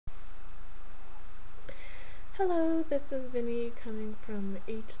Hello, this is Vinny coming from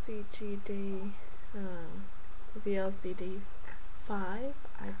HCG Day VLCD 5,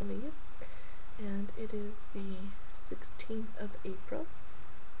 I believe, and it is the 16th of April,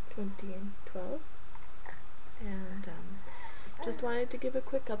 2012, and just wanted to give a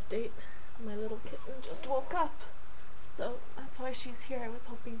quick update. My little kitten just woke up, so that's why she's here. I was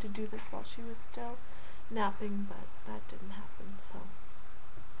hoping to do this while she was still napping, but that didn't happen, so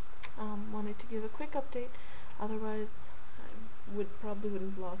wanted to give a quick update. Otherwise, I probably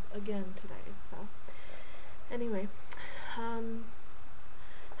wouldn't vlog again today. So, anyway,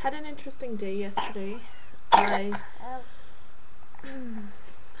 had an interesting day yesterday. I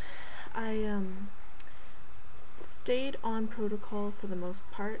stayed on protocol for the most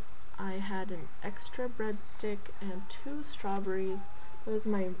part. I had an extra breadstick and 2 strawberries. That was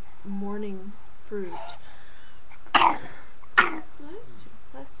my morning fruit. Bless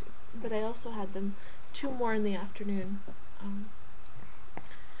you. But I also had them 2 more in the afternoon,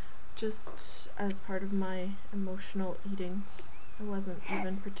 just as part of my emotional eating. I wasn't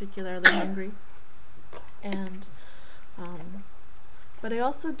even particularly hungry, and but I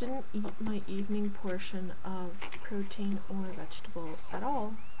also didn't eat my evening portion of protein or vegetable at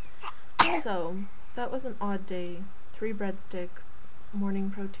all. So that was an odd day. 3 breadsticks,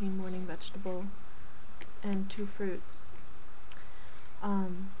 morning protein, morning vegetable, and 2 fruits.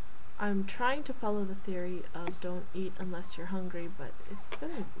 I'm trying to follow the theory of don't eat unless you're hungry, but it's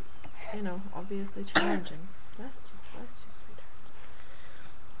been, obviously challenging. Bless you, sweetheart.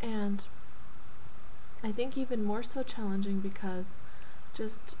 And I think even more so challenging because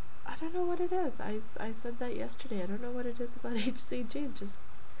I don't know what it is. I said that yesterday. I don't know what it is about HCG. Just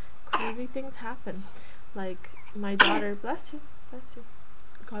crazy things happen. Like my daughter, bless you,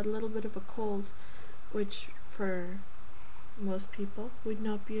 got a little bit of a cold, which for most people would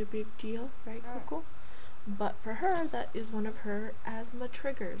not be a big deal, right, Coco? But for her, that is one of her asthma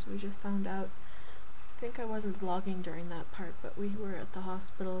triggers. We just found out, I think I wasn't vlogging during that part, but we were at the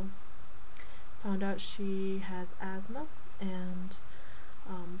hospital, found out she has asthma, and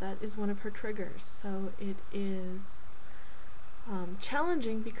that is one of her triggers. So it is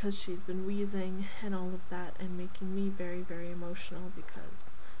challenging because she's been wheezing and all of that, and making me very, very emotional because,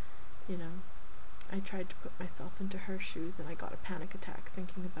 I tried to put myself into her shoes and I got a panic attack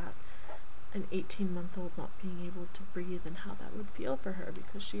thinking about an 18-month-old not being able to breathe and how that would feel for her,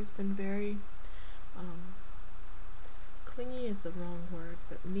 because she's been very, clingy is the wrong word,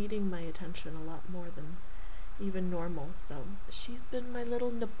 but needing my attention a lot more than even normal. So she's been my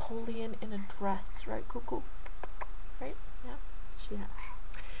little Napoleon in a dress, right, Cuckoo? Right? Yeah, she has.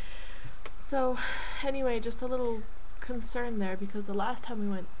 So anyway, just a little concern there, because the last time we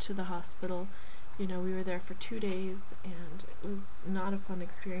went to the hospital, we were there for 2 days, and it was not a fun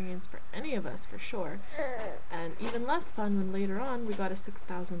experience for any of us, for sure. And even less fun when later on we got a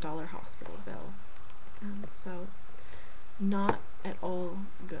 $6,000 hospital bill. And so, not at all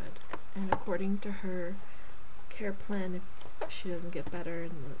good. And according to her care plan, if she doesn't get better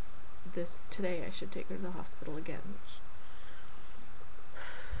today, I should take her to the hospital again.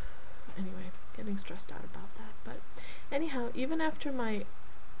 Anyway, getting stressed out about that. But anyhow, even after my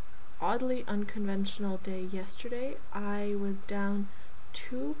oddly unconventional day yesterday, I was down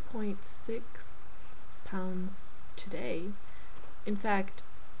 2.6 pounds today. In fact,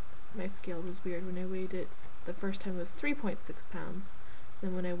 my scale was weird. When I weighed it the first time, it was 3.6 pounds.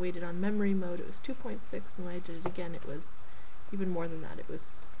 Then when I weighed it on memory mode, it was 2.6, and when I did it again, it was even more than that. It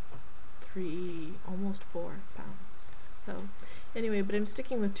was almost 4 pounds. So anyway, but I'm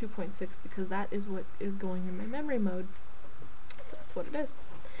sticking with 2.6 because that is what is going in my memory mode. So that's what it is.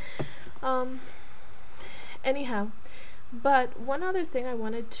 Anyhow, but one other thing I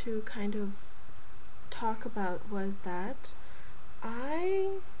wanted to kind of talk about was that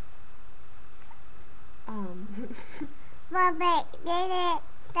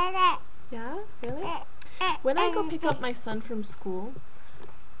yeah, really? When I go pick up my son from school,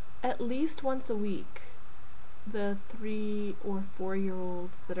 at least once a week, the 3 or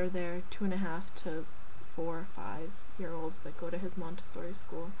 4-year-olds that are there, 2.5 to 4 or 5-year-olds that go to his Montessori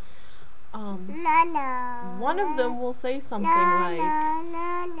school, one of them will say something like,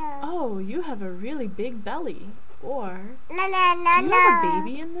 "Oh, you have a really big belly," or "Do you have a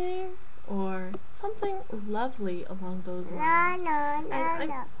baby in there?" or something lovely along those lines.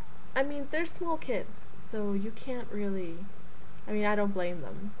 And I mean, they're small kids, so you can't really, I don't blame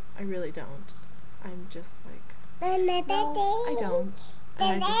them. I really don't. I'm just like, no, I don't.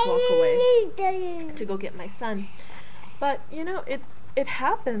 And I just walk away to go get my son. But, it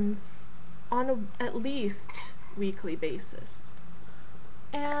happens on at least weekly basis.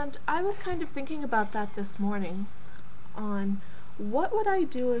 And I was kind of thinking about that this morning, on what would I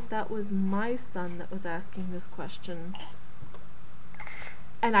do if that was my son that was asking this question.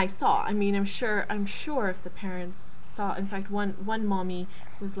 And I saw, I mean, I'm sure if the parents saw, in fact, one mommy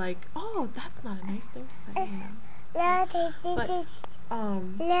was like, "Oh, that's not a nice thing to say," you know. But,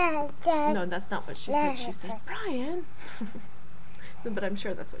 no, that's not what she said. She said, "Brian." But I'm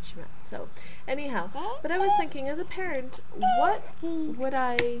sure that's what she meant. So, anyhow, but I was thinking, as a parent, what would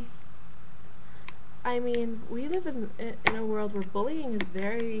I mean, we live in a world where bullying is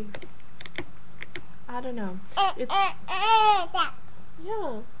very, I don't know, it's,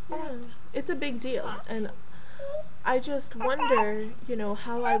 yeah, it's a big deal, and I just wonder, you know,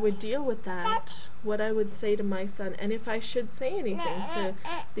 how I would deal with that, what I would say to my son, and if I should say anything to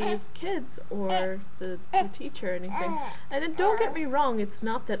these kids or the teacher or anything. And then don't get me wrong, it's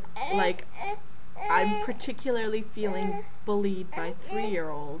not that, like, I'm particularly feeling bullied by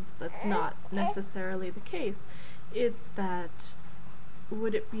 3-year-olds. That's not necessarily the case. It's that,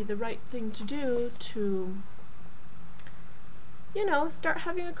 would it be the right thing to do to, you know, start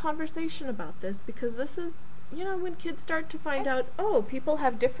having a conversation about this? Because this is, you know, when kids start to find out, oh, people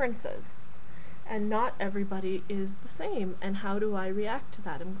have differences and not everybody is the same, and how do I react to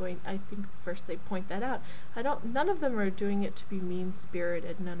that? I think first they point that out. None of them are doing it to be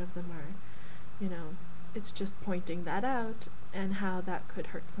mean-spirited, none of them are, you know, it's just pointing that out and how that could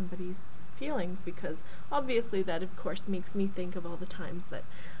hurt somebody's feelings, because obviously that of course makes me think of all the times that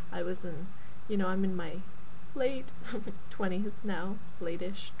I was in, you know, I'm in my late 20s now,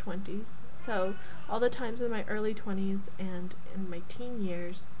 late-ish 20s, so all the times in my early 20s and in my teen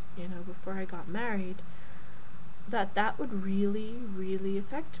years, you know, before I got married, that would really, really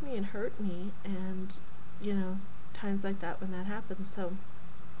affect me and hurt me, and, you know, times like that when that happens. So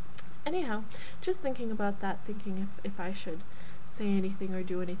anyhow, just thinking about that, thinking if I should say anything or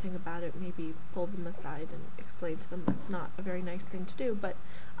do anything about it, maybe pull them aside and explain to them that's not a very nice thing to do, but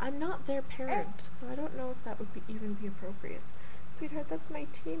I'm not their parent, so I don't know if that would even be appropriate. Sweetheart, that's my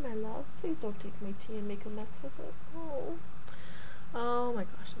tea, my love. Please don't take my tea and make a mess with it. Oh my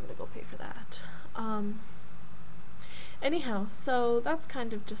gosh, I'm gonna go pay for that. Anyhow, so that's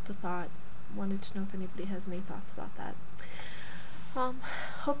kind of just a thought. Wanted to know if anybody has any thoughts about that.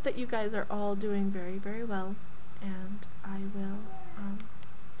 Hope that you guys are all doing very, very well, and I will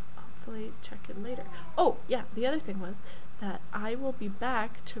hopefully check in later. Oh, yeah, the other thing was that I will be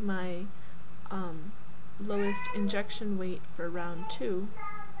back to my lowest injection weight for round 2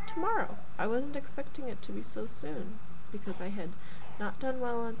 tomorrow. I wasn't expecting it to be so soon, because I had not done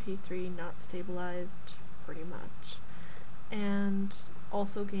well on P3, not stabilized pretty much, and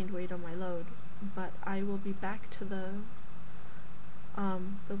also gained weight on my load. But I will be back to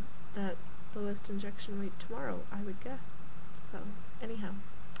that lowest injection weight tomorrow, I would guess. So anyhow,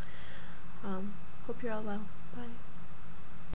 hope you're all well. Bye.